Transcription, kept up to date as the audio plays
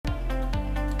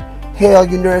Hey, all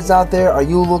you nerds out there, are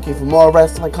you looking for more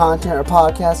wrestling content or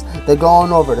podcasts? Then go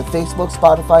on over to Facebook,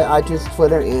 Spotify, iTunes,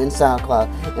 Twitter, and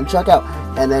SoundCloud, and check out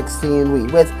NXT and We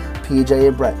with PJ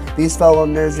and Brett. These fellow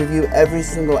nerds review every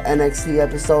single NXT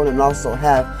episode and also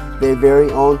have their very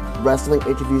own wrestling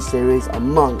interview series,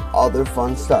 among other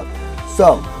fun stuff.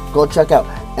 So, go check out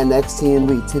NXT and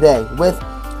We today with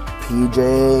PJ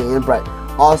and Brett.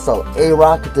 Also,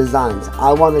 A-Rock Designs.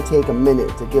 I want to take a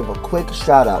minute to give a quick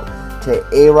shout out to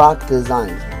A-Rock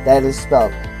Designs. That is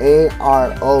spelled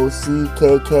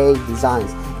A-R-O-C-K-K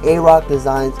Designs. A-Rock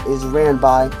Designs is ran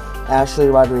by Ashley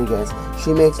Rodriguez.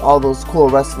 She makes all those cool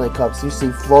wrestling cups you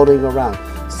see floating around.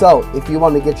 So, if you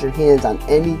want to get your hands on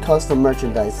any custom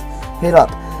merchandise, hit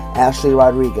up Ashley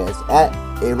Rodriguez at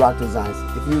A-Rock Designs.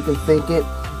 If you can think it,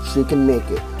 she can make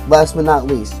it. Last but not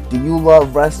least, do you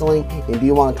love wrestling and do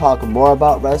you want to talk more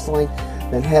about wrestling?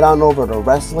 Then head on over to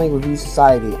Wrestling Review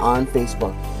Society on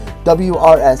Facebook.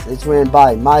 WRS is ran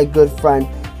by my good friend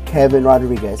Kevin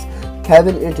Rodriguez.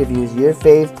 Kevin interviews your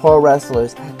fave pro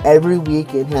wrestlers every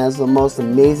week and has the most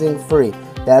amazing free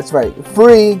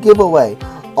giveaway.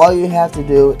 All you have to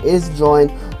do is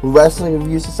join Wrestling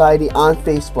Review Society on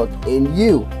Facebook and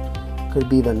you could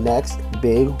be the next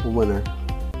big winner.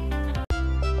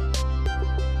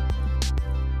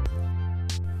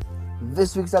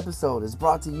 This week's episode is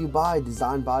brought to you by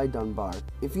Design by Dunbar.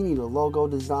 If you need a logo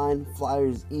design,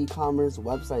 flyers, e-commerce,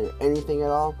 website, or anything at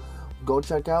all, go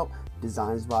check out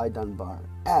Designs by Dunbar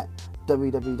at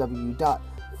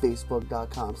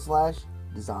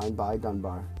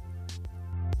www.facebook.com/designbydunbar.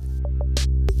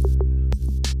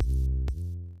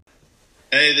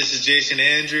 Hey, this is Jason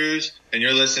Andrews, and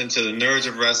you're listening to the Nerds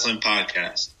of Wrestling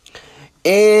podcast.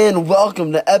 And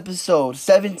welcome to episode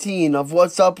 17 of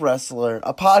What's Up Wrestler,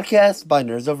 a podcast by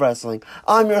Nerds of Wrestling.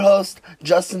 I'm your host,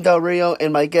 Justin Del Rio,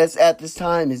 and my guest at this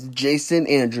time is Jason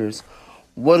Andrews.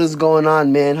 What is going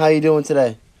on, man? How you doing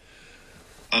today?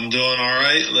 I'm doing all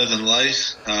right, living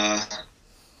life.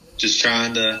 Just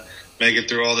trying to make it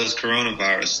through all this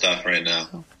coronavirus stuff right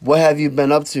now. What have you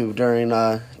been up to during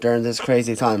this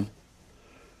crazy time?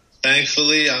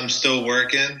 Thankfully, I'm still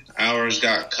working. Hours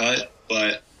got cut,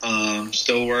 but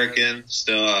still working,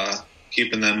 still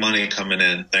keeping that money coming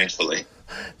in, thankfully.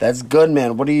 That's good,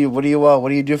 man. What do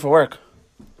you do for work?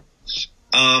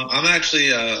 I'm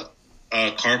actually a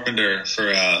carpenter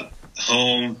for a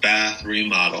home bath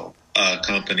remodel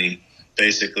company.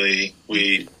 Basically,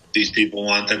 these people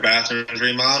want their bathrooms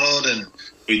remodeled, and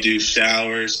we do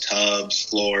showers, tubs,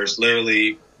 floors,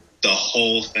 literally the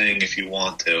whole thing if you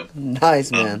want to.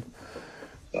 Nice, man.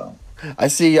 So. I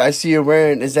see you're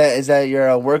wearing, is that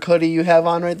your work hoodie you have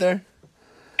on right there?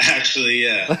 Actually,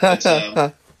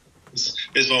 yeah.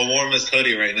 It's my warmest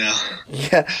hoodie right now.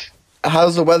 Yeah.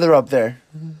 How's the weather up there?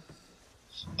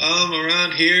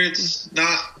 Around here it's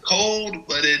not cold,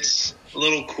 but it's a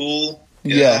little cool.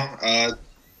 Yeah.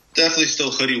 Definitely still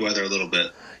hoodie weather a little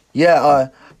bit. Yeah,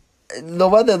 the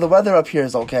weather up here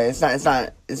is okay. It's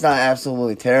not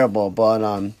absolutely terrible, but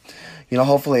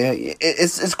hopefully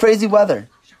it's crazy weather.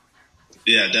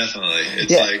 Yeah, definitely.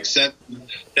 It's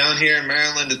down here in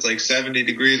Maryland, it's like 70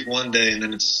 degrees one day, and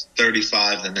then it's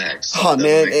 35 the next. Oh,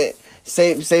 man,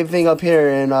 same thing up here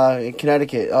in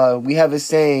Connecticut. We have a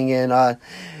saying in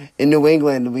New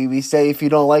England. We say if you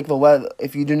do not like the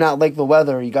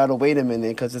weather, you gotta wait a minute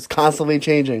because it's constantly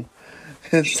changing.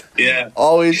 It's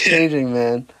always changing,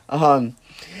 man.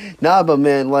 Nah, but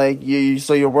man, like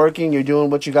so you're working, you're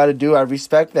doing what you got to do. I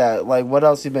respect that. Like, what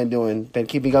else you been doing? Been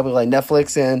keeping up with like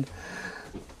Netflix and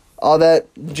all that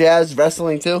jazz,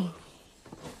 wrestling too?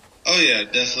 Oh, yeah,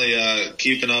 definitely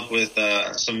keeping up with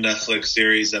some Netflix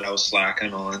series that I was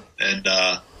slacking on, and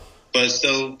but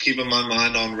still keeping my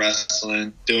mind on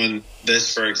wrestling. Doing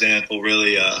this, for example,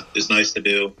 really is nice to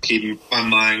do, keeping my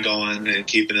mind going and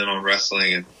keeping it on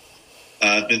wrestling. And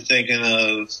I've been thinking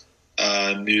of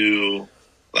new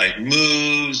like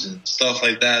moves and stuff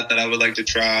like that I would like to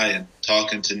try, and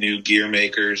talking to new gear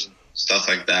makers and stuff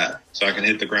like that, so I can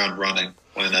hit the ground running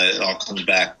when it all comes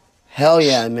back. Hell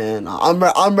yeah, man!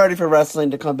 I'm ready for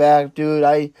wrestling to come back, dude.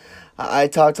 I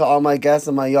talked to all my guests.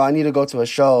 I'm like, yo, I need to go to a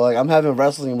show. Like, I'm having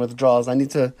wrestling withdrawals. I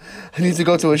need to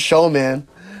go to a show, man,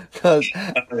 because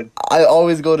I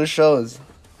always go to shows.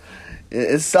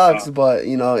 It sucks, but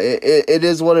it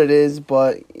is what it is.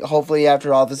 But hopefully,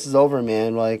 after all this is over,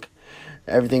 man, like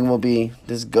everything will be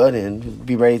just good and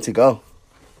be ready to go.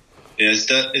 Yeah,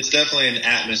 it's definitely an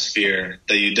atmosphere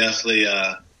that you definitely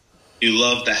you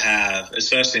love to have,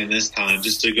 especially in this time,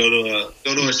 just to go to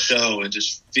a show and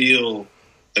just feel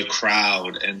the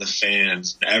crowd and the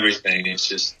fans and everything. It's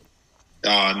just Oh,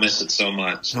 I miss it so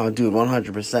much. Oh, dude,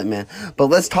 100%, man. But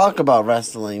let's talk about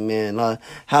wrestling, man.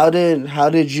 How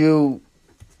did you,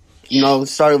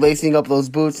 start lacing up those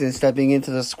boots and stepping into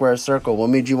the square circle?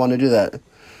 What made you want to do that?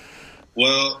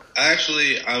 Well,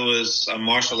 actually, I was a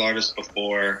martial artist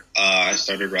before I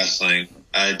started wrestling.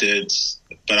 I did,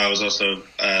 but I was also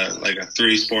like a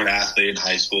 3-sport athlete in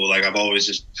high school. Like I've always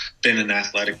just been an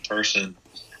athletic person.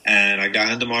 And I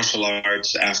got into martial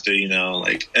arts after,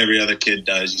 like every other kid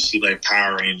does. You see like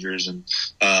Power Rangers and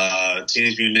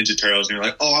Teenage Mutant Ninja Turtles, and you're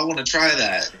like, oh, I want to try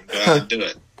that. And go out and do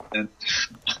it. And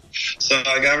so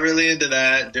I got really into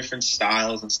that, different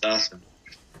styles and stuff. And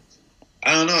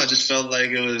I don't know, I just felt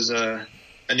like it was, I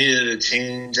needed a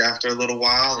change after a little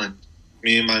while. And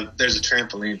there's a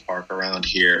trampoline park around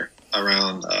here,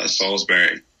 around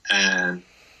Salisbury. And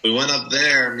we went up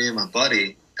there, me and my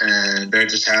buddy. And there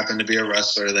just happened to be a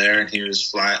wrestler there, and he was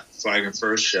flagging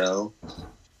for a show.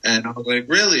 And I was like,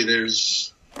 really?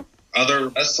 There's other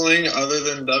wrestling other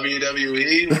than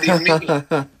WWE? What do you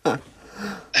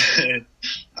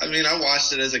mean? I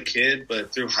watched it as a kid,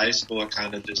 but through high school, it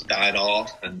kind of just died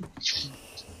off. So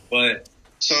I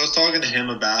was talking to him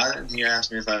about it, and he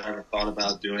asked me if I ever thought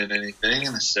about doing anything,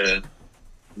 and I said,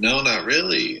 no, not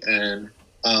really. And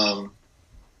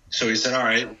so he said, all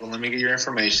right, well, let me get your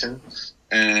information.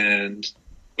 And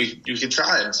you could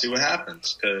try it and see what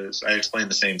happens, because I explained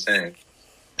the same thing.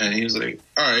 And he was like,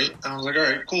 all right. I was like, all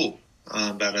right, cool.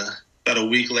 About a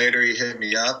week later, he hit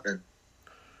me up and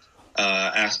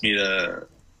asked me to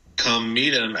come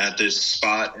meet him at this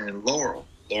spot in Laurel,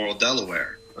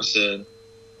 Delaware. I said,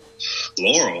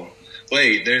 Laurel?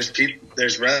 Wait,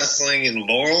 there's wrestling in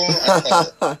Laurel?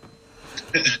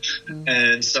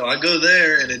 And so I go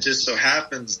there, and it just so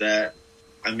happens that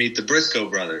I meet the Briscoe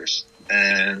brothers.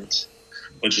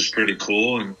 Which was pretty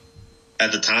cool. And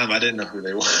at the time, I didn't know who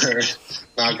they were,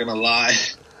 not gonna lie.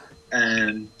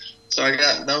 And so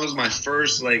that was my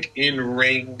first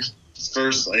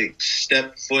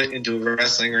step foot into a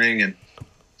wrestling ring. And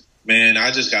man,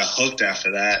 I just got hooked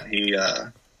after that.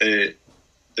 The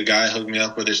guy hooked me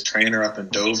up with his trainer up in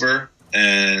Dover,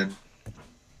 and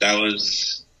that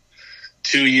was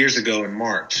 2 years ago in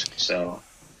March. So,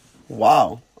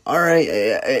 wow. All right,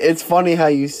 it's funny how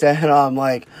you said,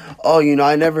 like, oh,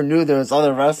 I never knew there was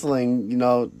other wrestling,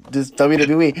 just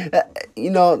WWE.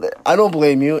 I don't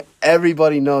blame you.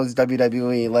 Everybody knows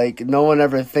WWE. Like, no one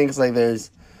ever thinks, like, oh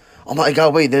my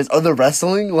God, wait, there's other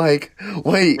wrestling? Like,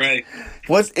 wait, right.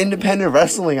 What's independent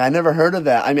wrestling? I never heard of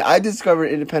that. I discovered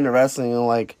independent wrestling in,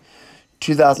 like,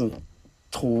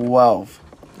 2012,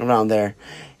 around there.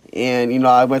 And,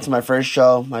 I went to my first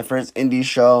indie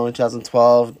show in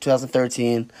 2012,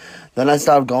 2013. Then I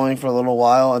stopped going for a little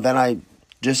while, and then I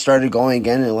just started going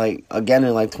again in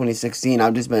 2016.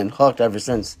 I've just been hooked ever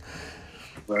since.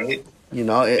 Right.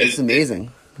 It's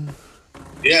amazing.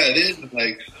 Yeah, it is.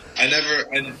 Like,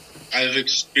 I've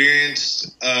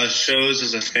experienced shows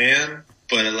as a fan,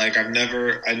 but like I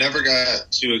never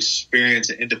got to experience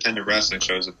an independent wrestling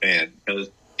show as a fan. Because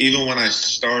even when I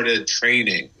started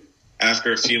training,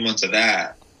 after a few months of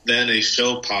that, then a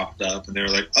show popped up, and they were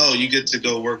like, oh, you get to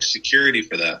go work security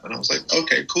for that. And I was like,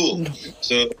 okay, cool.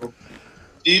 So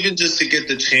even just to get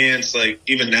the chance, like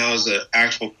even now as an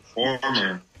actual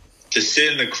performer, to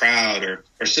sit in the crowd or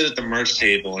sit at the merch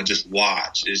table and just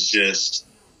watch is just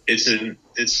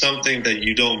it's something that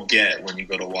you don't get when you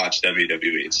go to watch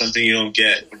WWE. It's something you don't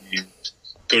get when you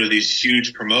go to these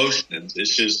huge promotions.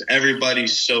 It's just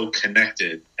everybody's so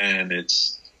connected, and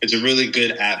it's a really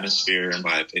good atmosphere, in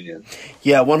my opinion.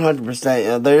 Yeah,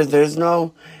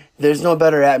 100%. There's no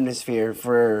better atmosphere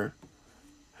for.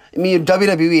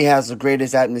 WWE has the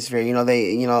greatest atmosphere.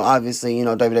 Obviously,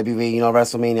 WWE,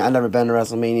 WrestleMania. I've never been to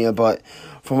WrestleMania, but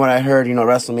from what I heard,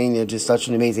 WrestleMania is just such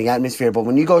an amazing atmosphere. But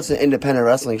when you go to an independent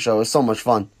wrestling show, it's so much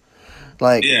fun.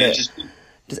 Like, yeah, just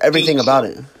everything about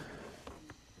it.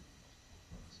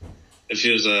 It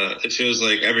feels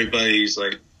like everybody's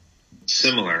like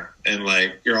similar, and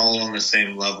like you're all on the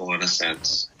same level in a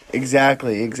sense.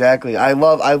 Exactly. I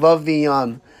love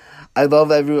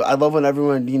when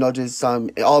everyone, just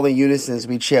all in unison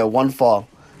we cheer one fall.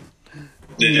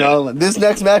 Yeah. This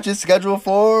next match is scheduled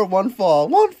for one fall.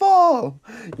 Right.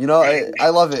 I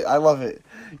love it.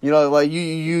 Like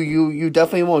you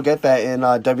definitely won't get that in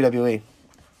WWE.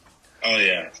 Oh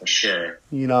yeah, for sure.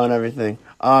 And everything.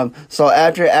 So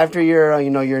after your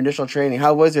your initial training,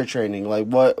 how was your training? Like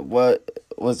what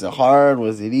was it hard?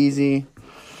 Was it easy?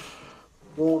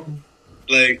 Well,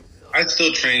 like I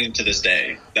still train to this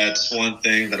day. That's one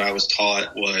thing that I was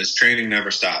taught was training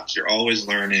never stops. You're always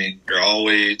learning. You're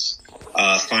always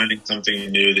finding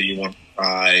something new that you want to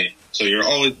try. So you're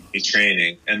always be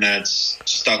training, and that's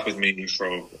stuck with me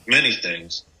for many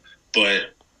things.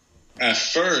 But at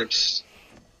first,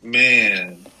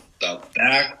 man, the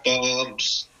back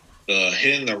bumps, the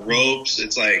hitting the ropes,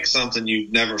 it's like something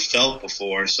you've never felt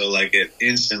before. So like it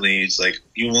instantly, it's like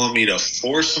you want me to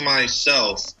force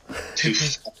myself to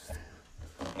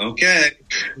okay.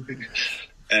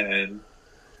 And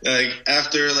like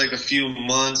after like a few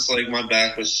months, like my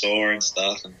back was sore and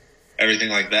stuff and everything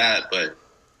like that. But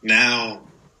now,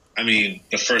 I mean,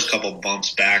 the first couple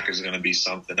bumps back is going to be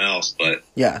something else. But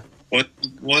Yeah.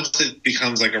 once it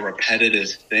becomes like a repetitive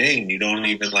thing, you don't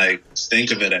even like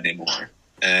think of it anymore.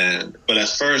 But at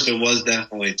first it was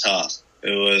definitely tough. It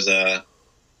was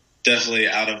definitely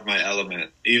out of my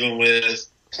element, even with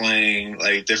playing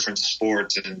like different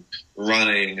sports and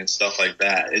running and stuff like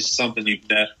that. It's something you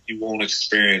won't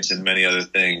experience in many other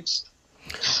things.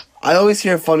 I always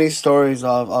hear funny stories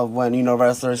of when,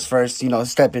 wrestlers first,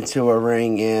 step into a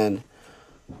ring and,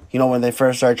 when they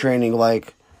first start training.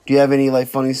 Like, do you have any, like,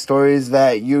 funny stories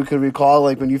that you could recall,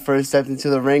 like, when you first stepped into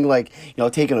the ring, like,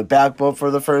 taking a back bump for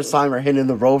the first time or hitting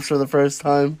the ropes for the first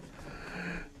time?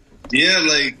 Yeah,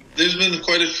 like, there's been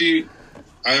quite a few.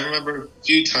 I remember a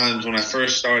few times when I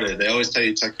first started, they always tell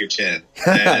you tuck your chin.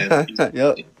 And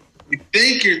Yep. you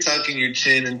think you're tucking your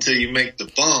chin until you make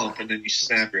the bump, and then you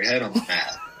snap your head on the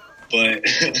mat. But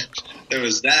there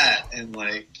was that, and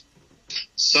like,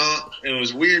 it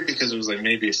was weird because it was like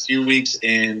maybe a few weeks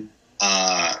in,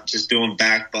 just doing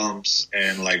back bumps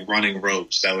and like running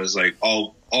ropes. That was like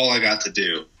all I got to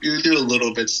do. You would do a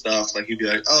little bit stuff, like you'd be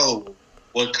like, oh,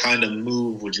 what kind of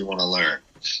move would you want to learn?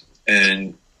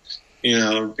 And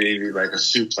maybe like a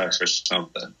suplex or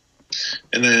something.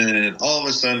 And then all of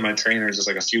a sudden my trainer just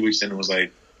like a few weeks in was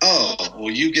like, oh, well,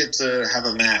 you get to have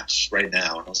a match right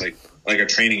now. And I was like a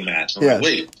training match. I'm like,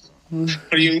 wait,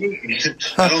 what do you mean?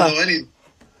 I don't know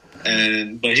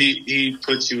anything. But he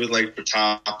puts you with like the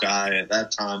top guy at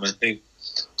that time. I'm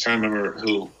trying to remember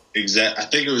who I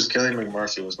think it was Kelly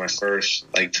McMurphy was my first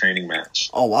like training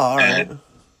match. Oh, wow. All right.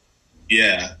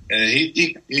 Yeah. And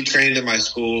he trained at my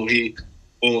school.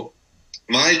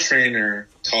 My trainer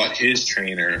taught his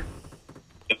trainer,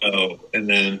 and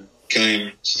then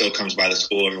Kelly still comes by the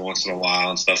school every once in a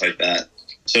while and stuff like that.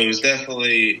 So it was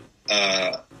definitely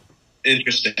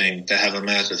interesting to have a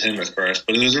match with him at first.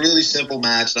 But it was a really simple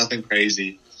match, nothing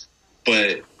crazy.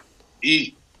 But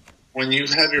when you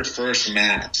have your first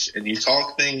match and you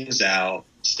talk things out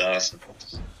and stuff,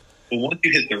 but once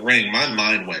you hit the ring, my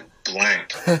mind went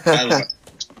blank. I was like,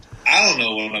 I don't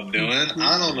know what I'm doing.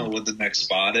 I don't know what the next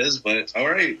spot is, but all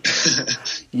right.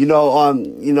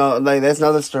 Like that's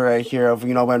another story right here of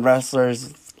when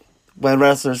wrestlers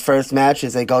first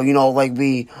matches, they go, like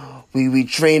we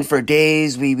trained for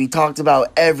days. We talked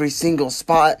about every single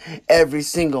spot, every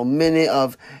single minute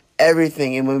of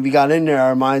everything, and when we got in there,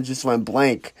 our minds just went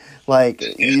blank.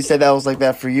 Like you said, that was like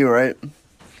that for you, right?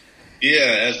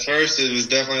 Yeah, at first it was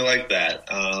definitely like that.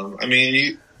 I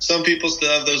mean, some people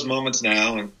still have those moments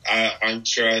now, and I'm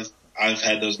sure I've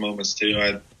had those moments too.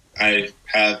 I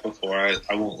have before.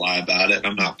 I won't lie about it.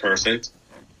 I'm not perfect,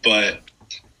 but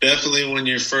definitely when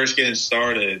you're first getting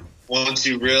started, once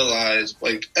you realize,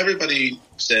 like everybody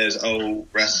says, oh,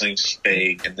 wrestling's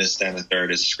fake and this, that, and the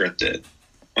third is scripted.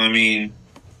 I mean,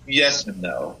 yes and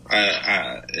no.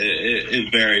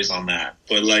 It varies on that,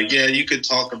 but like, yeah, you could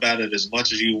talk about it as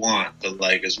much as you want, but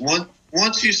like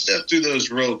once you step through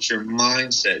those ropes, your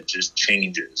mindset just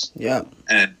changes. Yeah.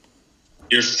 And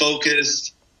you're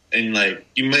focused, and like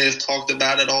you may have talked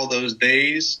about it all those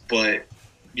days, but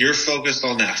you're focused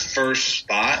on that first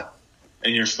spot,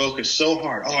 and you're focused so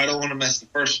hard. Oh, I don't want to mess the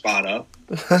first spot up.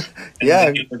 Yeah.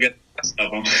 You forget the rest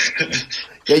of them.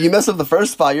 Yeah, you mess up the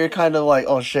first spot, you're kind of like,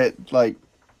 oh shit, like,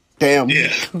 damn.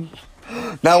 Yeah.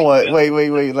 Now what? Yeah.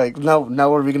 Wait. Like, now what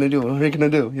are we gonna do? What are we gonna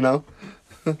do?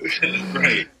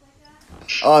 Right.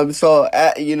 So,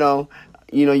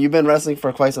 you've been wrestling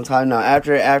for quite some time now.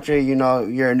 After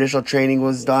your initial training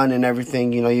was done and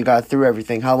everything, you got through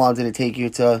everything. How long did it take you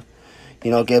to,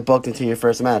 get booked into your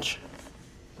first match?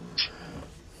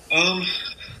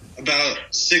 About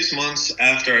 6 months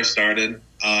after I started,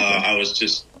 I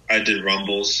did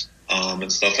Rumbles,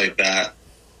 and stuff like that.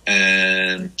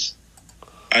 And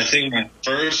I think my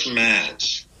first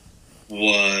match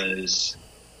was,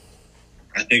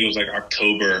 I think it was like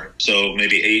October, so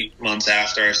maybe 8 months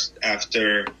after I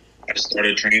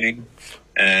started training,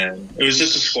 and it was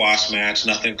just a squash match,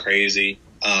 nothing crazy.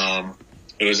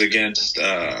 It was against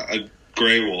a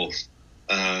Grey Wolf,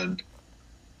 and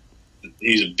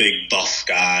he's a big buff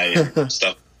guy and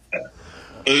stuff like that.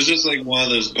 It was just like one of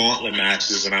those gauntlet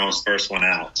matches, and I was first one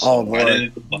out. So oh, boy. I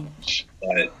didn't do much,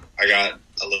 but I got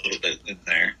a little bit in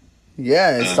there.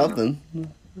 Yeah, it's something.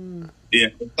 Yeah,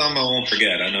 it's something I won't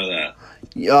forget. I know that.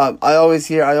 I always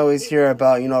hear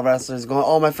about, wrestlers going,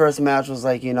 oh, my first match was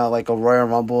like, like a Royal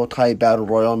Rumble type battle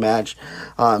royal match.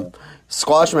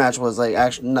 Squash match was like,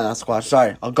 actually, no, not squash,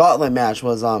 sorry. A gauntlet match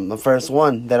was the first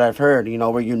one that I've heard.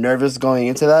 Were you nervous going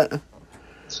into that?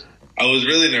 I was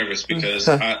really nervous because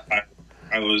I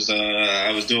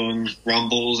was doing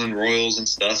rumbles and royals and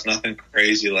stuff, nothing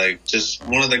crazy, like just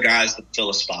one of the guys to fill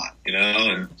a spot,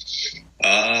 and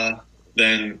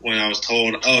then when I was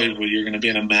told, oh, well, you're going to be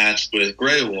in a match with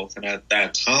Grey Wolf, and at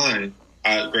that time,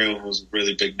 Grey Wolf was a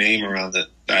really big name around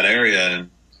that area, and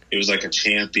he was like a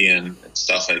champion and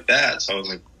stuff like that. So I was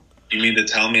like, you mean to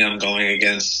tell me I'm going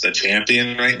against a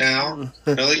champion right now?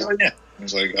 They're like, oh, yeah. I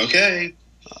was like, okay.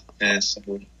 And so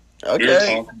we were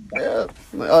talking about it.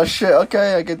 Oh, shit.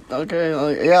 Okay.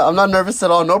 Okay. Yeah, I'm not nervous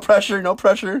at all. No pressure.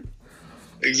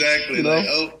 Exactly. Like,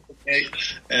 oh, okay.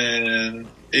 And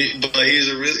but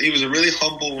he was a really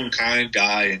humble and kind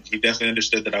guy, and he definitely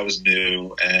understood that I was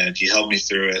new, and he helped me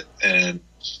through it. And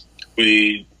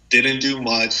we didn't do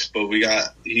much, but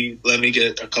he let me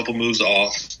get a couple moves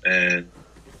off,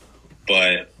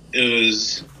 but it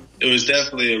was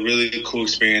definitely a really cool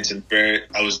experience, and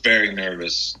I was very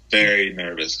nervous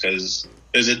because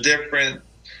there's a different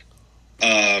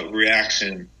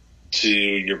reaction to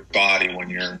your body when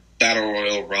you're Battle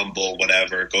Royal, Rumble,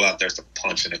 whatever, go out there to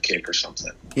punch and a kick or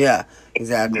something. Yeah,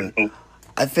 exactly.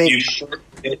 I think you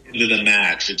get into the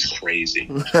match, it's crazy.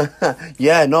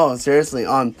 Yeah, no, seriously.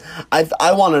 I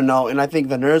want to know, and I think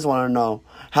the nerds want to know,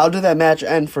 how did that match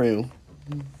end for you?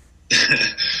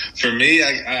 For me,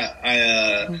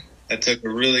 I took a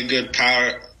really good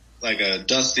power, like a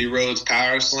Dusty Rhodes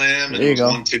power slam, and there you go.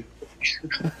 1, 2.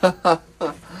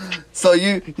 So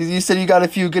you said you got a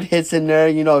few good hits in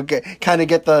there, kind of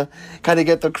get the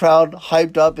crowd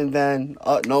hyped up, and then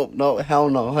no, hell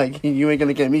no, like you ain't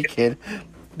gonna get me, kid.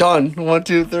 Done. 1,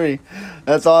 2, 3.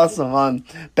 That's awesome.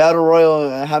 Battle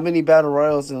Royal. How many Battle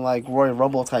Royals and like Royal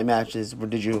Rumble type matches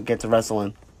did you get to wrestle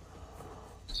in?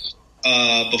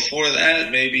 Before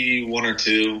that, maybe 1 or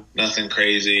 2. Nothing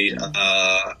crazy.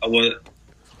 I was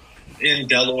in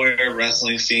Delaware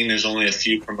wrestling scene. There's only a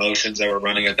few promotions that were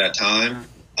running at that time,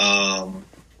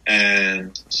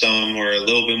 and some were a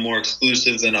little bit more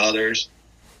exclusive than others.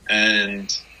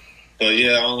 But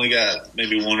yeah, I only got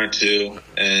maybe 1 or 2,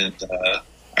 and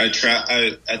it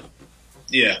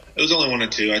was only 1 or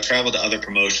 2. I traveled to other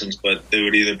promotions, but they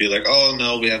would either be like, "Oh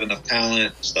no, we have enough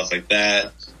talent," stuff like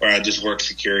that, or I just work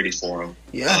security for them.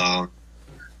 Yeah.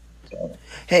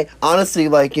 Hey, honestly,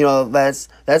 like that's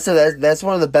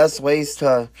one of the best ways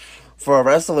for a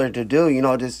wrestler to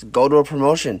do. Just go to a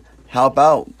promotion, help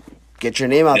out, get your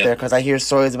name out there. Because I hear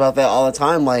stories about that all the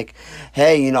time. Like,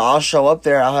 hey, I'll show up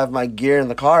there, I'll have my gear in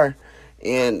the car,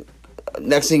 and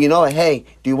next thing you know, hey,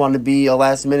 do you want to be a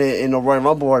last minute in a Royal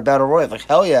Rumble or a Battle Royal? Like,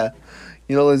 hell yeah,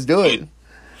 let's do it.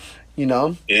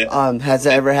 Yeah. Has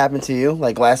that ever happened to you?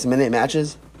 Like last minute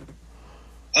matches?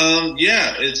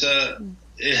 Yeah,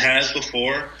 it has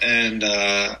before, and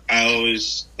I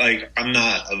always, I'm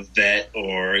not a vet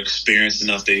or experienced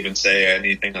enough to even say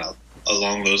anything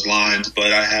along those lines,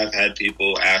 but I have had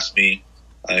people ask me,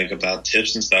 about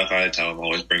tips and stuff. I tell them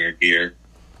always bring your gear,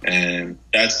 and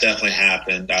that's definitely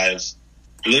happened. I've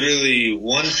literally,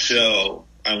 one show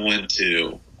I went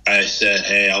to, I said,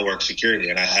 hey, I'll work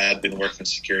security, and I had been working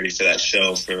security for that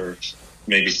show for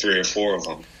maybe 3 or 4 of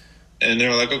them, and they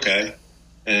were like, okay.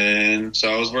 And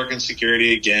so I was working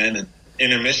security again, and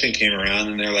intermission came around,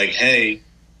 and they're like, hey,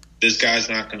 this guy's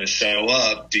not going to show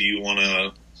up. Do you want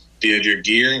to do you have your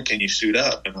gear, and can you suit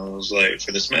up? And I was like,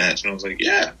 for this match? And I was like,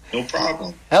 yeah, no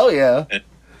problem. Hell yeah. And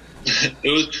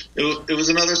it was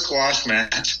another squash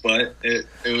match, but it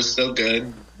was still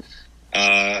good.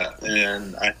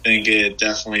 And I think it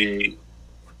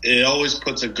always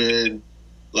puts a good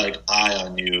eye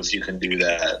on you if you can do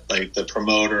that. Like the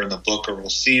promoter and the booker will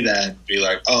see that and be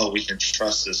like, oh, we can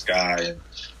trust this guy, and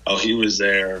oh, he was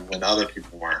there when other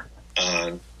people weren't.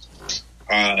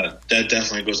 That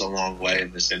definitely goes a long way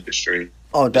in this industry.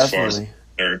 Oh, definitely.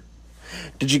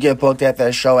 Did you get booked at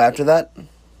that show after that?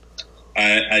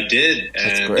 I did.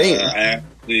 That's great. I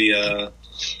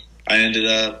ended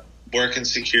up working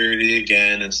security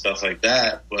again and stuff like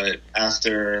that. But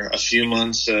after a few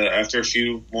months, after a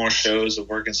few more shows of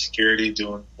working security,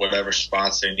 doing whatever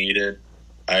spots they needed,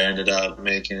 I ended up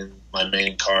making my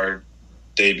main card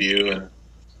debut, and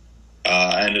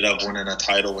I ended up winning a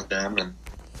title with them and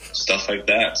stuff like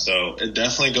that. So it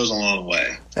definitely goes a long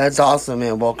way. That's awesome,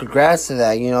 man. Well, congrats to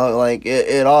that.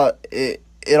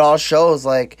 It all shows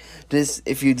this.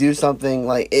 If you do something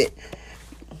like it,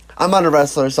 I'm not a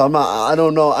wrestler, so I'm not. I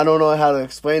don't know. I don't know how to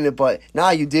explain it, but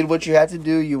nah, you did what you had to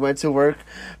do. You went to work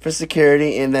for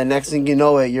security, and then next thing you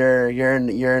know, you're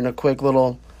in a quick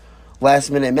little last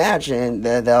minute match, and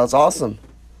that was awesome.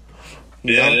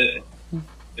 You Yeah, know?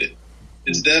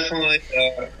 it's definitely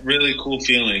a really cool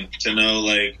feeling to know,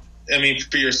 like, I mean,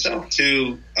 for yourself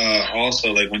too,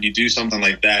 also, like, when you do something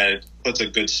like that, it puts a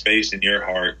good space in your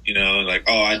heart, you know, like,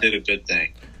 oh, I did a good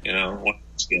thing, you know, one of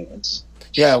those feelings.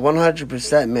 Yeah,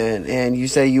 100%, man. And you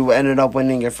say you ended up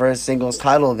winning your first singles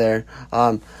title there.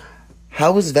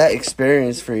 How was that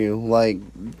experience for you? Like,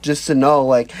 just to know,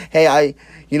 like, hey,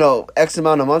 X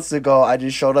amount of months ago, I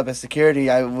just showed up at security.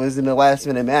 I was in the last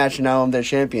minute match, and now I'm their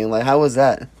champion. Like, how was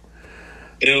that?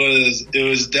 It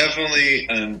was definitely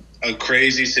a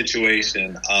crazy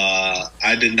situation.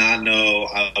 I did not know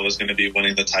I was going to be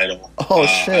winning the title. Oh,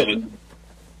 shit.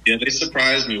 Yeah, they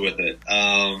surprised me with it.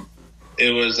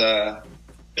 It was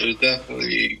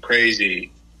definitely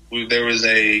crazy. There was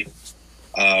a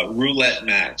roulette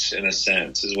match, in a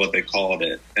sense, is what they called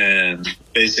it, and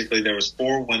basically there was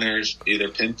 4 winners, either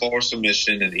pinfall or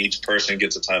submission, and each person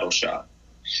gets a title shot.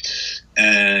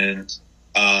 And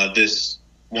this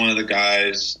one of the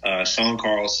guys, Sean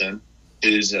Carlson,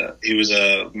 he was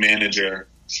a manager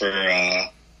for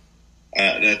at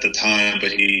the time,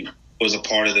 but he was a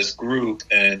part of this group,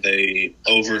 and they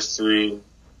overthrew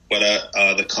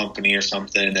the company or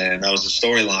something, and that was the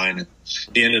storyline. And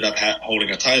he ended up holding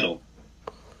a title,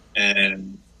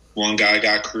 and one guy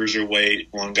got cruiserweight,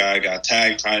 one guy got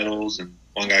tag titles, and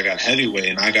one guy got heavyweight,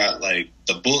 and I got like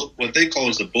what they call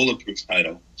is the bulletproof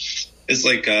title. It's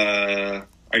like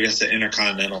I guess the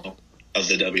Intercontinental of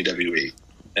the WWE,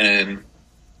 and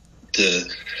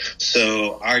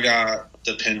so I got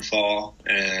the pinfall,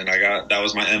 and that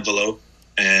was my envelope,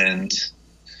 and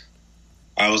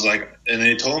I was like, and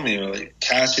they told me, like,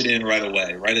 cash it in right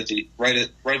away, right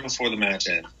before the match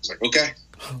ended. I was like, okay,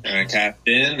 and I cashed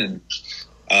in,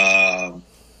 and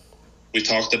we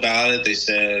talked about it. They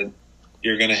said,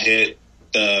 you're gonna hit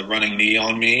the running knee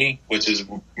on me, which is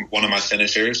one of my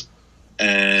finishers,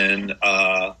 and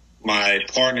my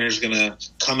partner's gonna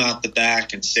come out the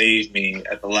back and save me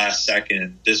at the last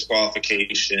second,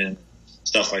 disqualification,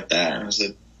 stuff like that. And I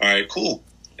said, all right, cool.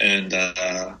 And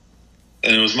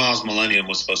it was Miles Millennium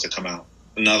was supposed to come out,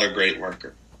 another great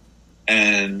worker.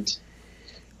 And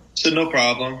so no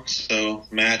problem. So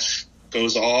match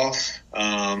goes off.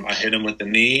 I hit him with the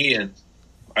knee, and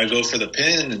I go for the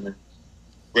pin, and the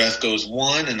ref goes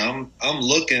 1, and I'm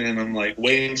looking, and I'm like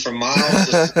waiting for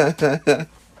Miles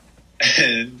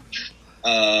and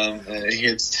he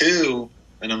hits 2,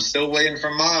 and I'm still waiting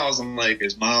for Miles. I'm like,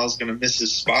 is Miles going to miss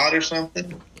his spot or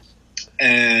something?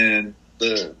 And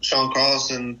the Sean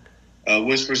Carlson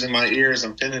whispers in my ear as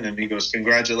I'm pinning him. He goes,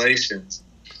 congratulations.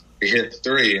 He hit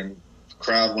 3, and the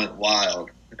crowd went wild.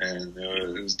 And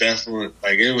it was definitely,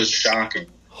 like, it was shocking.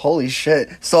 Holy shit.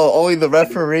 So only the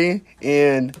referee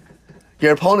and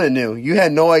your opponent knew. You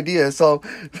had no idea. So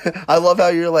I love how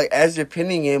you're like, as you're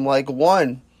pinning him, like,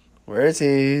 1, where is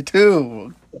he?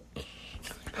 2,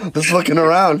 just looking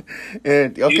around.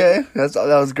 And okay, that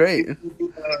was great.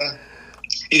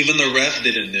 Even the ref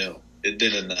didn't know. It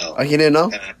didn't know. Oh, he didn't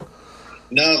know?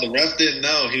 No, the ref didn't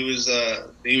know. He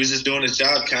was just doing his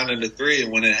job, counting to 3,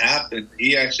 and when it happened,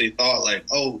 he actually thought, like,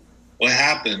 oh, what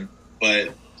happened?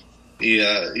 But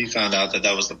he found out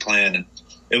that was the plan. And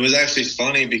it was actually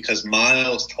funny because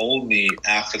Miles told me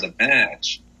after the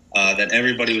match that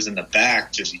everybody was in the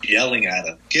back just yelling at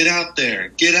him, get out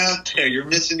there, you're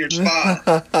missing your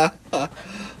spot.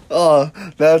 Oh,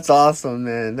 that's awesome,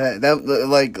 man.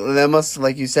 That must,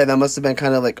 like you said, that must have been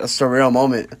kind of like a surreal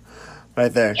moment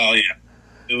right there. Oh yeah.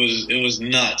 It was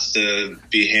nuts to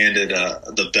be handed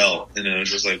the belt, and it was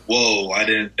just like, whoa! I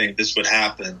didn't think this would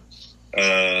happen.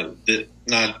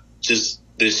 Not just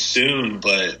this soon,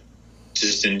 but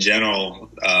just in general.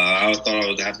 I thought it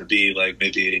would have to be like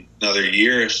maybe another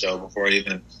year or so before I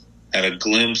even had a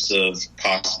glimpse of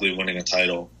possibly winning a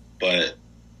title. But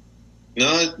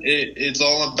no, it's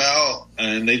all about,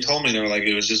 and they told me, they were like,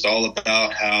 it was just all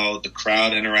about how the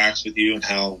crowd interacts with you and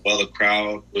how well the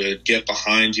crowd would get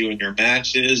behind you in your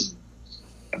matches,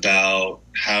 about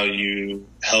how you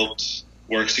helped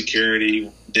work security,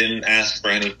 didn't ask for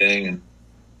anything. And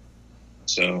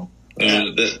so,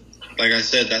 like I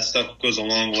said, that stuff goes a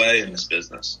long way in this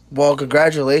business. Well,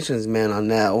 congratulations, man, on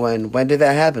that. When did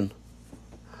that happen?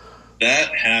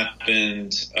 That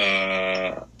happened,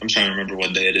 I'm trying to remember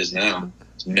what day it is now.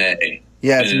 It's May.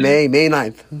 Yeah, it's May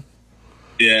 9th.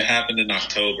 Yeah, it happened in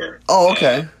October. Oh,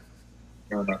 okay.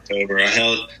 In October.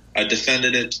 I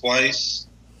defended it twice.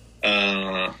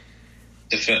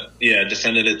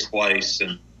 Defended it twice,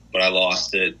 and but I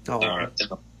lost it Oh. in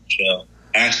the show.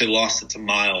 I actually lost it to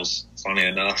Miles, funny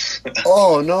enough.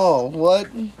 Oh no! What?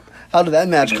 How did that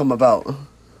match come about?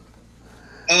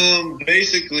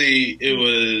 Basically, it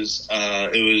was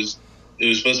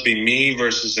supposed to be me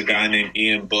versus a guy named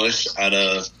Ian Bush out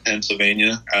of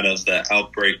Pennsylvania, out of the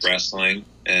Outbreak Wrestling,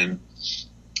 and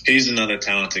he's another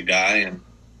talented guy. And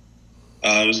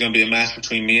it was going to be a match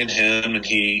between me and him,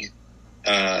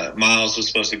 and Miles was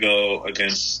supposed to go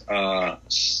against I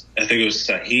think it was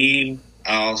Saheed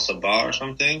Al Sabah or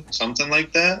something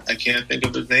like that. I can't think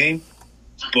of his name,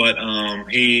 but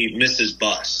he missed his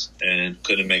bus and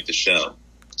couldn't make the show.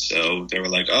 So they were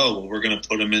like, "Oh, well, we're going to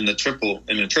put him in a triple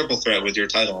threat with your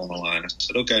title on the line." I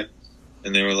said, "Okay,"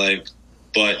 and they were like,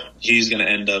 "But he's going to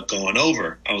end up going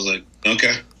over." I was like,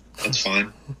 "Okay, that's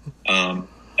fine."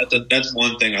 That's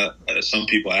one thing some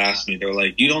people ask me. They're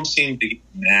like, "You don't seem to get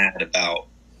mad about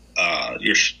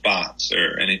your spots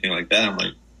or anything like that." I'm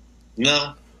like,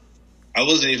 "No, I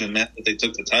wasn't even mad that they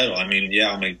took the title. I mean, yeah,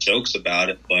 I'll make jokes about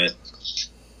it, but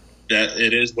that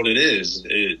it is what it is.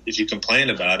 If you complain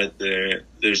about it,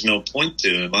 there's no point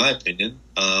to, in my opinion.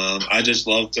 I just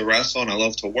love to wrestle and I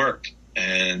love to work.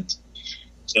 And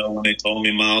so when they told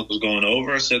me Miles was going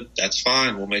over, I said, that's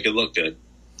fine. We'll make it look good."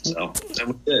 So that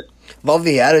was it. Love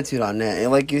the attitude on that,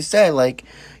 and like you said, like,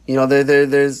 you know,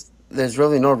 there's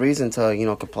really no reason to, you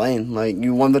know, complain. Like,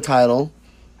 you won the title.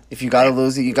 If you gotta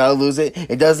lose it, you gotta lose it.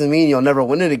 It doesn't mean you'll never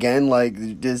win it again.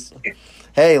 Like, just,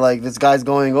 hey, like, this guy's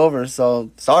going over, so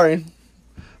sorry.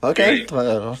 Okay,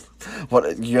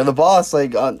 what? You're the boss.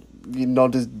 Like, you know,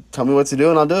 just tell me what to do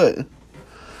and I'll do it.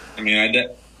 I mean, I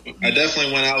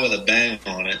definitely went out with a bang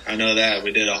on it. I know that.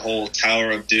 We did a whole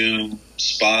Tower of Doom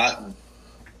spot.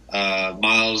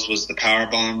 Miles was the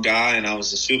powerbomb guy and I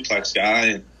was the suplex guy.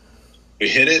 And we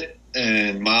hit it,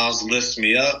 and Miles lifts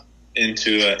me up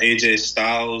into a AJ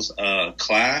Styles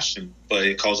clash, but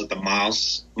he calls it the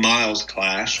Miles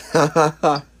clash.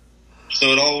 So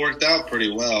it all worked out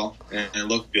pretty well, and it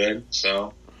looked good.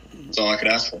 So that's all I could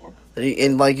ask for.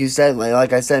 And like you said,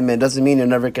 like I said, man, doesn't mean you'll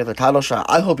never get the title shot.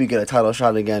 I hope you get a title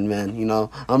shot again, man. You know,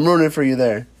 I'm rooting for you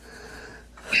there.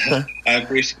 I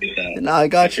appreciate that. No, I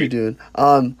got you, dude.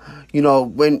 You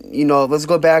know, let's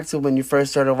go back to when you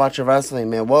first started watching wrestling,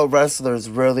 man. What wrestlers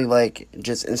really, like,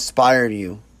 just inspired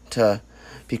you to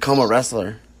become a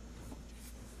wrestler?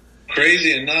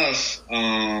 Crazy enough,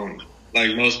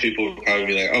 like most people would probably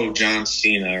be like, "Oh, John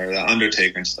Cena or The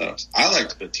Undertaker and stuff." I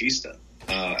liked Batista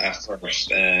at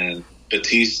first, and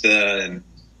Batista, and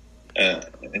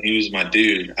he was my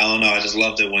dude. I don't know, I just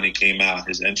loved it when he came out.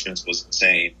 His entrance was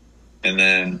insane, and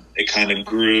then it kind of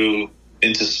grew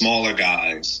into smaller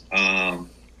guys.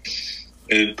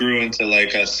 It grew into like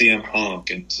CM Punk,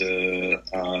 into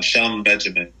Shelton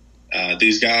Benjamin.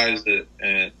 These guys that,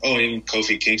 even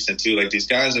Kofi Kingston too, like these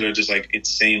guys that are just like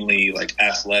insanely like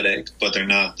athletic, but they're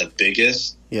not the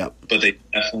biggest. Yeah. But they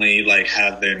definitely like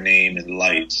have their name in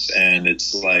lights, and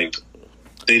it's like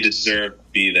they deserve to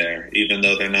be there, even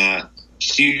though they're not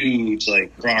huge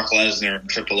like Brock Lesnar and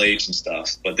Triple H and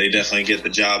stuff. But they definitely get the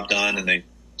job done, and they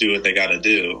do what they got to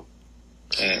do.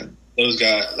 And those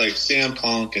guys like CM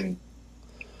Punk and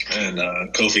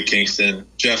Kofi Kingston,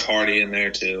 Jeff Hardy in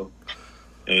there too.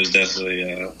 It was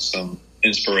definitely some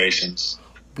inspirations.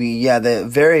 The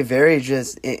very, very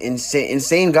just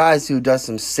insane guys who does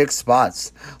some sick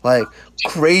spots, like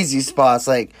crazy spots.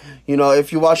 Like, you know,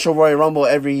 if you watch the Royal Rumble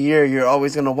every year, you're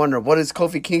always gonna wonder, what is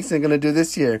Kofi Kingston gonna do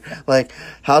this year? Like,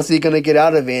 how's he gonna get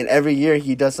out of it? And every year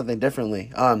he does something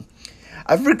differently. I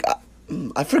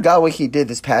forgot what he did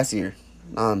this past year.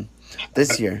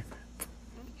 This year.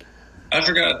 I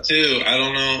forgot too. I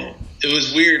don't know. It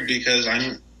was weird because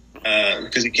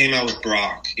because he came out with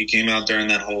Brock. He came out during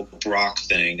that whole Brock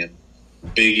thing, and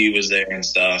Big E was there and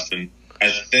stuff. And I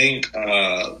think,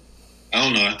 I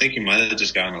don't know, I think he might have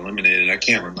just gotten eliminated. I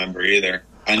can't remember either.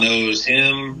 I know it was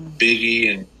him, Big E,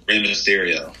 and Rey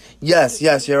Mysterio. Yes,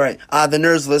 you're right. The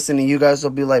nerds listening, you guys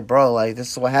will be like, bro, like, this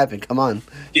is what happened. Come on.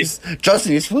 Yeah.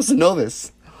 Justin, you're supposed to know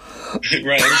this.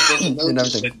 Right, I'm supposed to know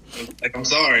this. Like, I'm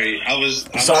sorry. I'm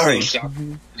sorry. So shocked.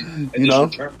 You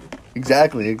know?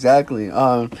 Exactly.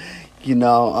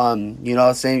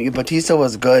 Same. Batista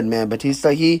was good, man.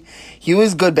 Batista, he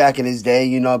was good back in his day.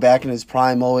 You know, back in his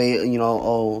prime, 08,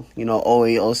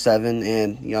 08, 07,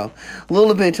 and a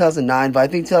little bit in 2009. But I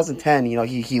think 2010,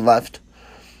 he left,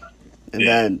 and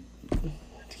then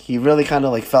he really kind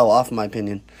of like fell off, in my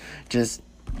opinion. Just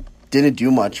didn't do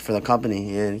much for the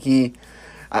company, and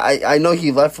I know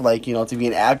he left for to be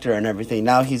an actor and everything.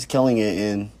 Now he's killing it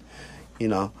in,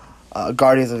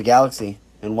 Guardians of the Galaxy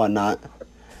and whatnot,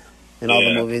 and all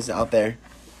the movies out there.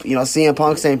 CM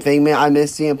Punk, same thing, man. I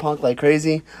miss CM Punk like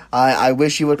crazy. I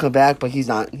wish he would come back, but he's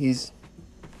not.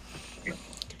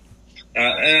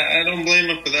 I don't blame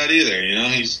him for that either.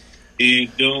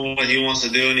 He's doing what he wants to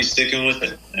do and he's sticking with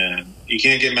it, and you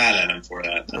can't get mad at him for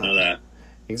that. I know that.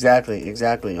 Exactly.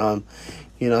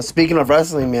 Speaking of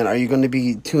wrestling, man, are you going to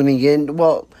be tuning in?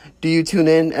 Well, do you tune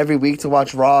in every week to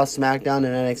watch Raw, SmackDown, and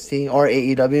NXT or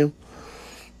AEW?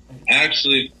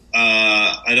 Actually,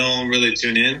 I don't really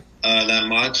tune in that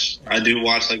much. I do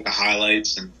watch like the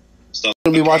highlights and stuff.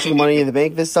 You're going to be watching Money in the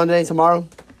Bank this Sunday, tomorrow?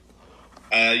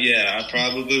 Yeah, I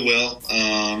probably will.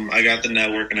 I got the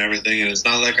network and everything, and it's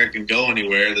not like I can go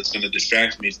anywhere that's going to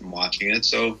distract me from watching it.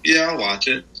 So yeah, I'll watch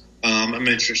it. I'm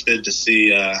interested to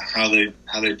see how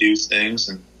they do things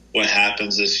and what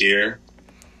happens this year.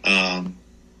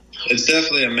 It's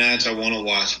definitely a match I want to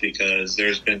watch because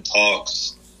there's been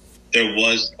talks. There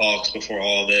was talks before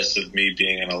all this of me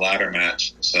being in a ladder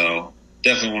match. So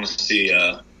definitely want to see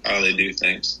how they do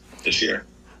things this year.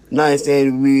 Nice,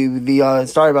 and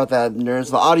sorry about that. There's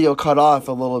the audio cut off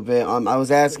a little bit. I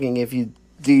was asking if you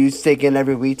stick in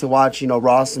every week to watch,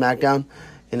 Raw, SmackDown,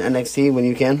 and NXT when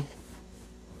you can.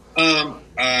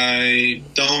 I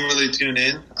don't really tune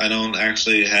in. I don't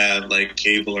actually have like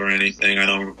cable or anything.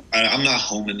 I'm not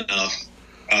home enough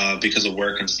because of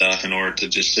work and stuff in order to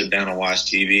just sit down and watch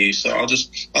TV. So I'll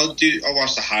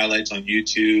watch the highlights on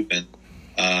YouTube and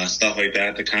stuff like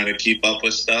that to kind of keep up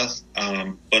with stuff.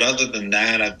 But other than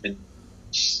that, I've been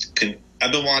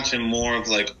watching more of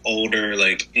like older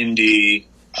like indie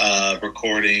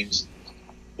recordings,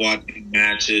 watching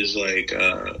matches like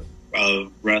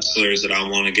of wrestlers that I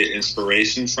want to get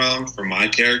inspiration from for my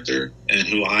character and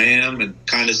who I am, and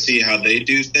kind of see how they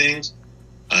do things.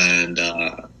 And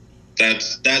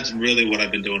that's really what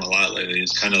I've been doing a lot lately.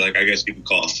 It's kind of like, I guess you could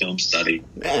call it film study.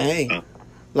 Hey,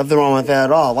 nothing wrong with that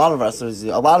at all. A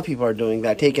lot of people are doing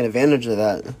that, taking advantage of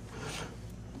that,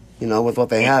 with what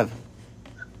they have.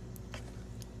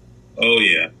 Oh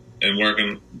yeah,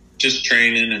 and just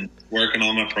training and working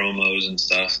on my promos and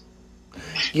stuff.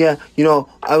 Yeah,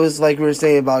 I was like we were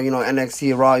saying about,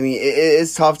 NXT, Raw. I mean,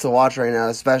 it's tough to watch right now,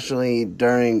 especially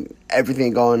during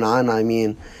everything going on. I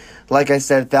mean, like I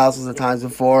said thousands of times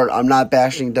before, I'm not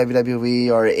bashing WWE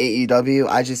or AEW.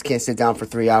 I just can't sit down for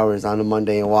 3 hours on a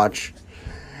Monday and watch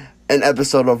an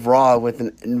episode of Raw with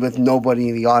nobody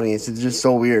in the audience. It's just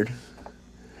so weird.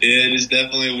 It is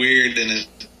definitely weird,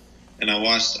 and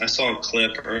I saw a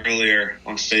clip earlier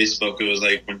on Facebook. It was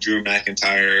like when Drew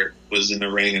McIntyre was in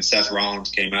the ring and Seth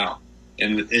Rollins came out.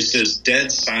 And it's just dead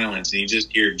silence, and you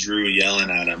just hear Drew yelling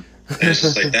at him. And it's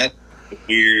just like that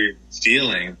weird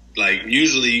feeling. Like,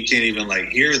 usually you can't even, like,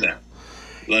 hear them,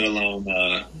 let alone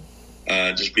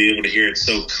just be able to hear it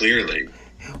so clearly.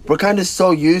 We're kind of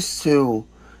so used to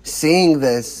seeing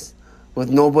this with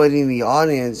nobody in the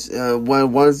audience.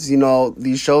 Once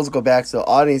these shows go back to the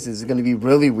audience, it's going to be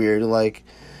really weird. Like,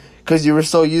 because you were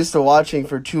so used to watching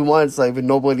for 2 months, like, with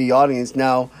nobody in the audience.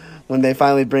 Now, when they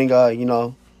finally bring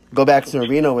go back to an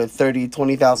arena with 30,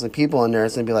 20,000 people in there,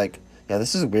 it's going to be like, yeah,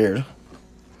 this is weird.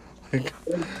 It's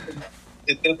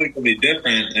definitely going to be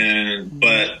different,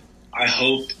 but I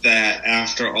hope that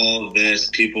after all of this,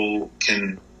 people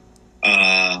can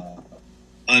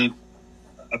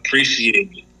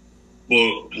appreciate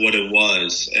what it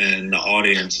was and the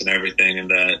audience and everything,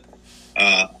 and that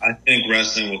I think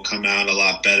wrestling will come out a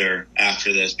lot better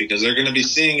after this, because they're going to be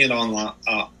seeing it on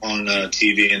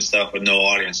TV and stuff with no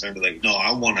audience. They're going to be like, no,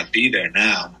 I want to be there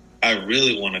now. I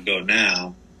really want to go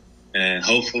now. And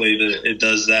hopefully it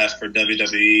does that for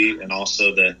WWE and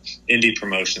also the indie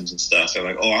promotions and stuff. They're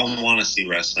like, oh, I want to see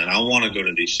wrestling. I want to go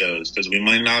to these shows because we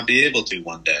might not be able to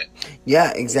one day.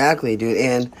 Yeah, exactly, dude.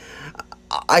 And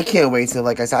I can't wait to,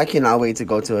 like I said, I cannot wait to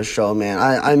go to a show, man.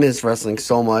 I miss wrestling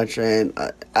so much, and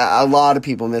a lot of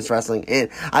people miss wrestling. And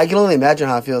I can only imagine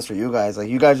how it feels for you guys. Like,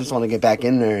 you guys just want to get back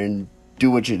in there and do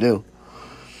what you do.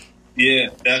 Yeah,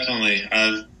 definitely.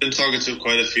 I've been talking to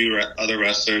quite a few other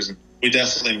wrestlers, and we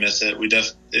definitely miss it.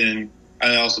 And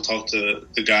I also talked to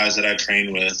the guys that I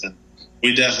train with, and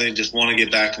we definitely just want to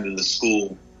get back into the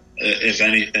school, if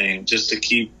anything, just to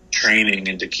keep training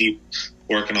and to keep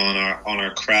working on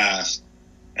our craft.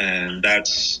 And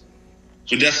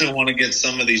we definitely want to get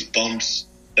some of these bumps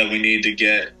that we need to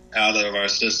get out of our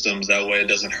systems. That way it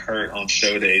doesn't hurt on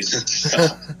show days and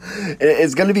stuff.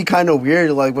 It's going to be kind of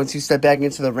weird, like, once you step back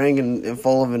into the ring and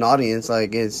full of an audience,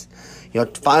 like, it's,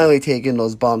 finally taking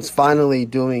those bumps, finally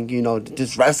doing,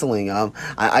 just wrestling.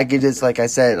 I could just, like I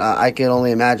said, I can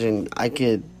only imagine, I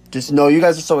could just know you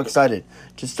guys are so excited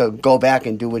just to go back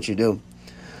and do what you do.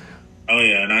 Oh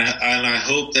yeah, and I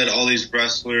hope that all these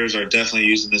wrestlers are definitely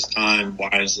using this time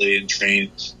wisely and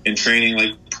training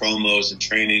like promos and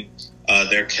training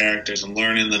their characters and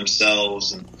learning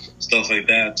themselves and stuff like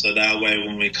that. So that way,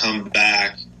 when we come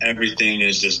back, everything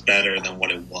is just better than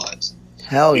what it was.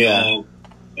 Hell we yeah! all,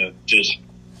 just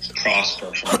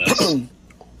prosper from this.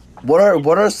 What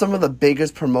are some of the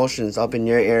biggest promotions up in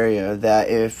your area that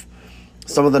if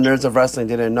some of the nerds of wrestling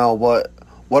didn't know, what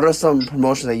are some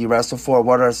promotions that you wrestle for?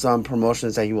 What are some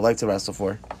promotions that you would like to wrestle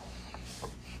for?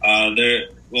 Well,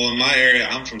 in my area,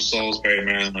 I'm from Salisbury,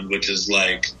 Maryland, which is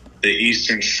like the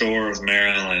eastern shore of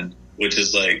Maryland, which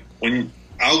is like when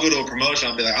I'll go to a promotion,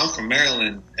 I'll be like, I'm from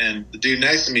Maryland, and the dude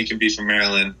next to me can be from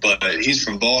Maryland, but he's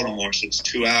from Baltimore, so it's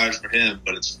 2 hours for him,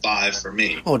 but it's 5 for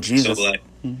me. Oh, Jesus. So like,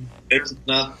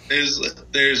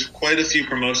 there's quite a few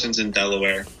promotions in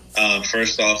Delaware.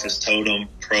 First off is Totem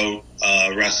Pro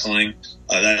Wrestling.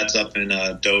 That's up in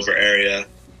Dover area.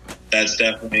 That's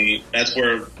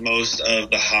where most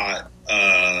of the hot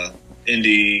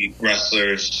indie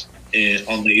wrestlers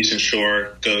on the Eastern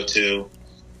Shore go to,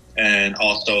 and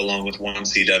also along with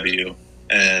 1CW.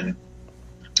 And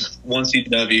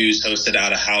 1CW is hosted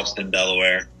out of Houston,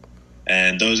 Delaware.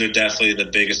 And those are definitely the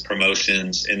biggest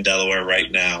promotions in Delaware right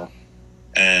now.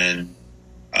 And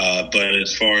but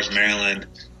as far as Maryland,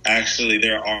 actually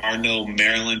there are no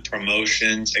Maryland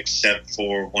promotions except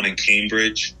for one in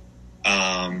Cambridge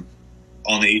on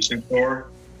the Eastern Shore.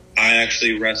 I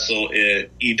actually wrestle at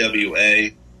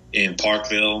EWA in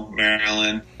Parkville,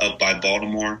 Maryland, up by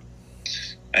Baltimore.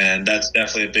 And that's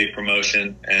definitely a big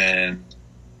promotion and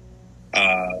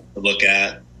to look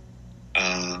at.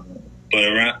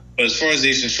 But as far as the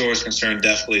Eastern Shore is concerned,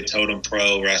 definitely Totem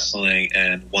Pro Wrestling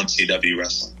and 1CW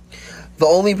Wrestling. The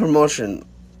only promotion,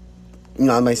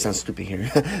 it might sound stupid here.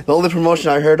 The only promotion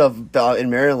I heard of in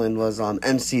Maryland was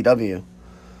MCW.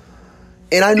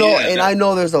 And I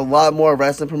know there's a lot more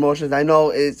wrestling promotions. I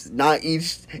know it's not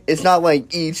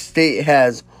like each state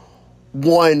has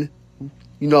one,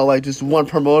 like just one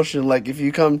promotion. Like if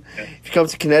you come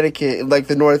to Connecticut, like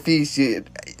the Northeast,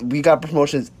 we got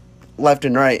promotions left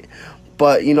and right.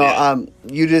 But you made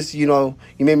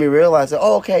me realize that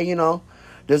okay,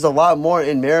 there's a lot more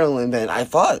in Maryland than I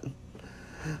thought.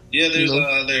 Yeah,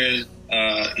 there's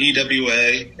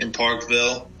EWA in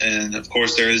Parkville, and of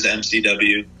course there is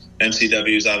MCW.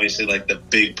 MCW is obviously like the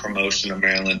big promotion of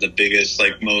Maryland, the biggest,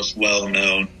 like most well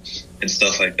known and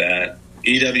stuff like that.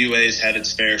 EWA's had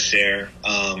its fair share.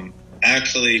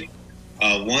 Actually,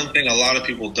 one thing a lot of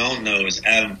people don't know is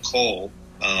Adam Cole.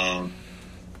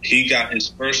 He got his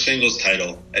first singles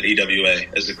title at EWA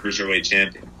as the Cruiserweight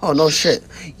champion. Oh, no shit.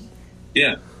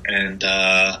 Yeah, and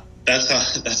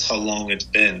that's how long it's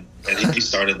been. And he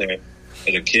started there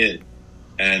as a kid.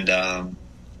 And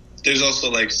there's also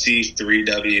like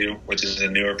C3W, which is a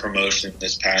newer promotion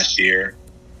this past year.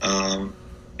 I'm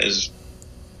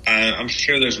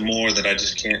sure there's more that I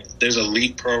just can't. There's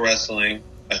Elite Pro Wrestling.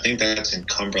 I think that's in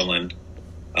Cumberland,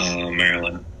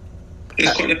 Maryland.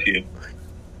 There's quite a few.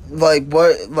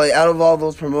 Out of all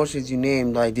those promotions you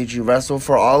named, did you wrestle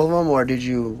for all of them, or do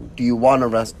you want to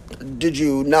wrestle? Did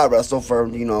you not wrestle for,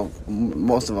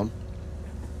 most of them?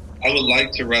 I would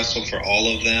like to wrestle for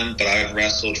all of them, but I've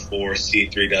wrestled for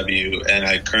C3W, and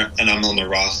I'm on the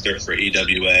roster for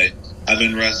EWA. I've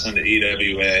been wrestling at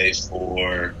EWA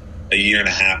for a year and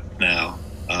a half now.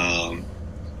 I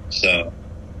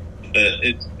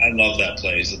love that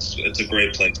place. It's a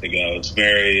great place to go. It's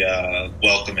very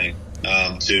welcoming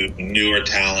to newer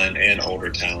talent and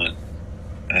older talent.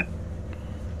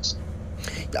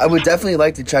 I would definitely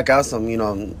like to check out some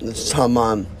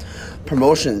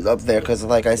promotions up there, because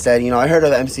like I said, I heard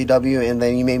of MCW, and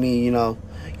then you made me, you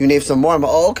named some more. I'm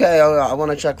like, okay, I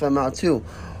want to check them out too.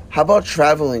 How about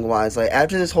traveling wise? Like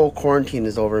after this whole quarantine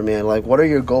is over, man, like what are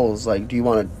your goals? Like, do you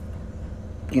want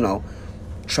to,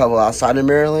 travel outside of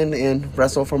Maryland and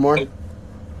wrestle for more?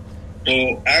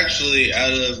 Well, actually,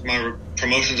 out of my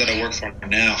promotions that I work for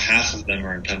now, half of them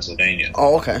are in Pennsylvania.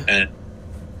 Oh, okay. And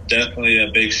definitely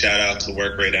a big shout out to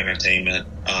Work Rate Entertainment.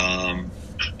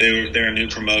 They're a new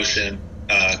promotion.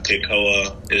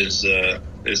 Keikoa is the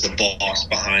boss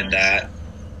behind that,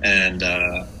 and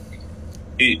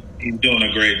he's doing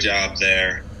a great job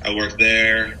there. I work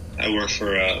there. I work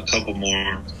for a couple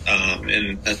more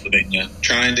in Pennsylvania,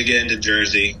 trying to get into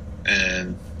Jersey,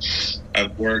 and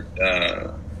I've worked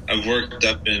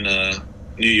up in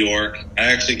New York.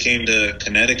 I actually came to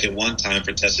Connecticut one time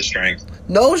for Test of Strength.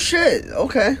 No shit.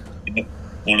 Okay.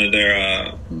 One of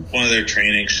their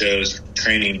training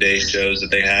day shows that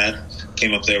they had.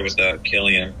 Came up there with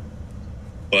Killian,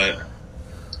 but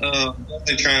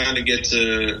definitely trying to get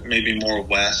to maybe more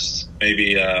west,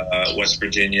 maybe West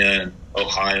Virginia and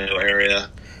Ohio area,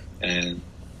 and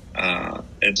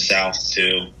south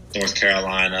too. North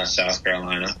Carolina, South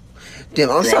Carolina. Damn,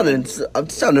 I'm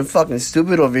sounding fucking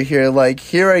stupid over here. Like,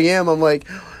 here I am. I'm like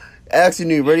asking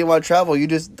you, where do you want to travel? You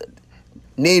just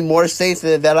name more states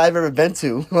that I've ever been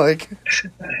to. Like,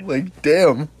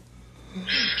 damn.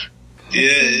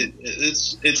 Yeah,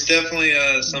 it's definitely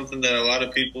something that a lot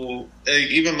of people,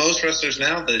 even most wrestlers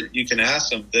now, that you can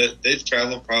ask them, that they've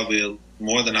traveled probably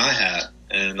more than I have,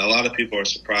 and a lot of people are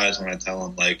surprised when I tell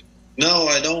them, like, no,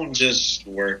 I don't just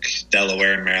work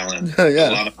Delaware and Maryland.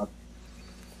 Yeah.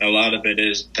 A lot of it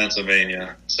is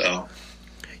Pennsylvania. So,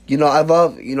 I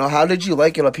love. How did you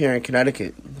like it up here in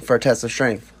Connecticut for a Test of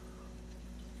Strength?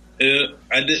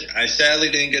 I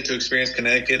sadly didn't get to experience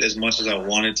Connecticut as much as I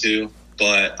wanted to.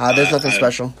 But there's nothing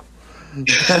special.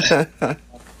 It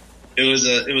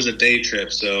was a day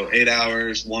trip, so 8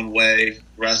 hours one way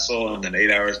wrestle and then 8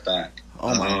 hours back.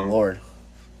 Oh my Lord!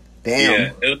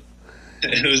 Damn. Yeah,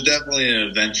 it was definitely an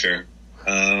adventure,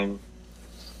 and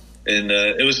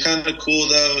it was kind of cool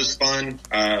though. It was fun.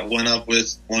 I went up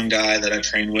with one guy that I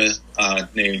trained with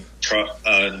named Chuck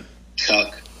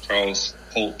Charles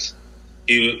Holt.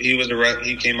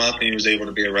 He came up and he was able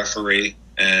to be a referee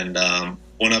and.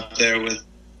 Went up there with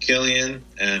Killian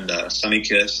and Sonny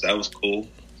Kiss. That was cool,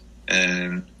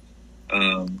 and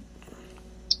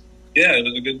yeah,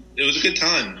 it was a good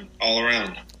time all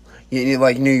around. You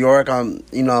like New York?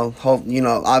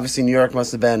 Obviously New York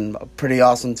must have been pretty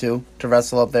awesome too to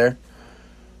wrestle up there.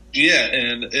 Yeah,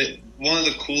 and one of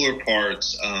the cooler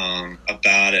parts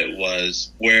about it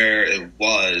was where it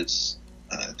was.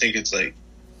 I think it's like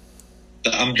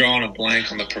I'm drawing a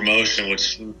blank on the promotion,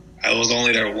 which. I was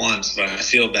only there once, but I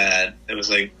feel bad. It was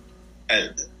like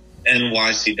at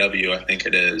NYCW, I think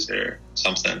it is, or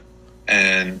something.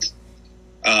 And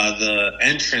the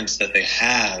entrance that they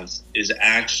have is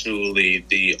actually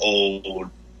the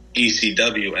old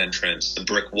ECW entrance, the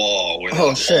brick wall where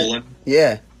there's a hole in.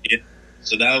 Yeah.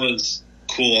 So that was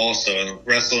cool also.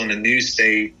 Wrestle in a new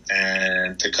state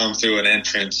and to come through an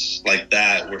entrance like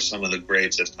that where some of the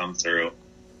greats have come through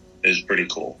is pretty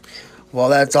cool. Well,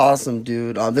 that's awesome,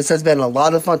 dude. This has been a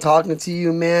lot of fun talking to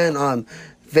you, man.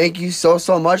 Thank you so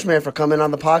much, man, for coming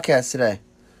on the podcast today.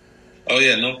 Oh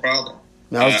yeah, no problem.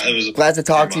 Man, I was glad to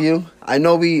talk to you. I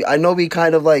know we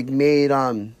kind of like made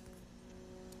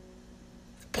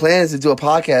plans to do a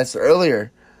podcast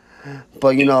earlier,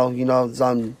 but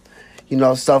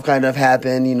stuff kind of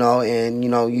happened,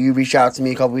 and you reached out to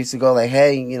me a couple weeks ago, like,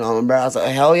 hey, I was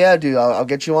like, hell yeah, dude, I'll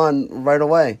get you on right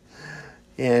away.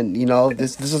 And,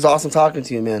 this was awesome talking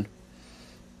to you, man.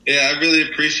 Yeah, I really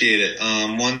appreciate it.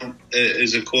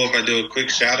 Is it cool if I do a quick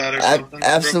shout out or something?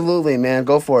 Absolutely, man.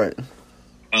 Go for it.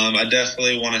 I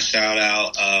definitely want to shout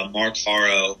out Mark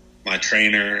Haro, my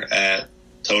trainer at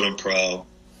Totem Pro.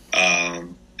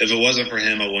 If it wasn't for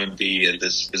him, I wouldn't be in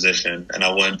this position and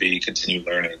I wouldn't be continue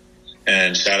learning.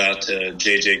 And shout out to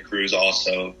JJ Cruz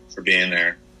also for being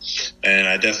there. And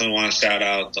I definitely want to shout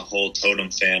out the whole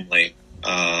Totem family.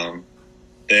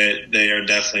 They are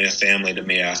definitely a family to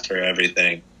me after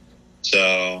everything.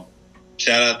 So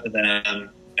shout out to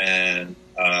them and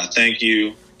thank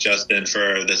you, Justin,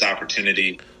 for this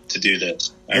opportunity to do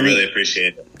this. I really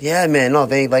appreciate it. Yeah, man. No,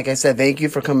 like I said, thank you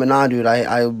for coming on, dude.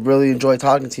 I really enjoyed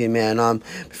talking to you, man.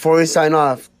 Before we sign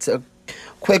off,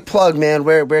 quick plug, man.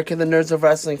 Where can the Nerds of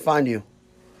Wrestling find you?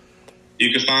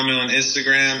 You can find me on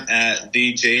Instagram at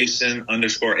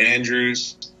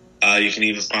thejason_Andrews. You can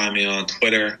even find me on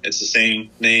Twitter. It's the same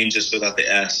name, just without the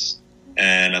S.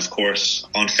 And, of course,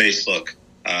 on Facebook,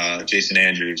 Jason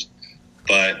Andrews.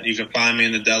 But you can find me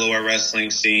in the Delaware wrestling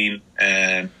scene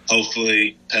and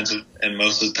hopefully and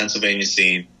most of the Pennsylvania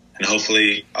scene. And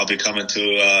hopefully I'll be coming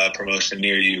to a promotion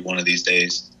near you one of these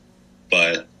days.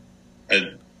 But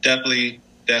definitely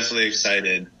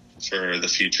excited for the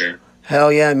future.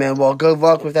 Hell yeah, man. Well, good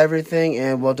luck with everything,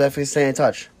 and we'll definitely stay in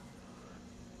touch.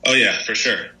 Oh, yeah, for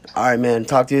sure. All right, man.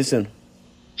 Talk to you soon.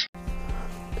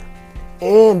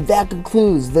 And that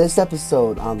concludes this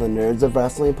episode on the Nerds of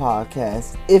Wrestling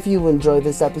podcast. If you enjoyed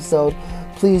this episode,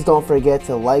 please don't forget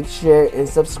to like, share, and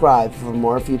subscribe for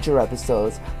more future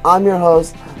episodes. I'm your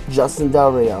host, Justin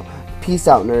Del Rio. Peace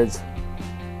out, nerds.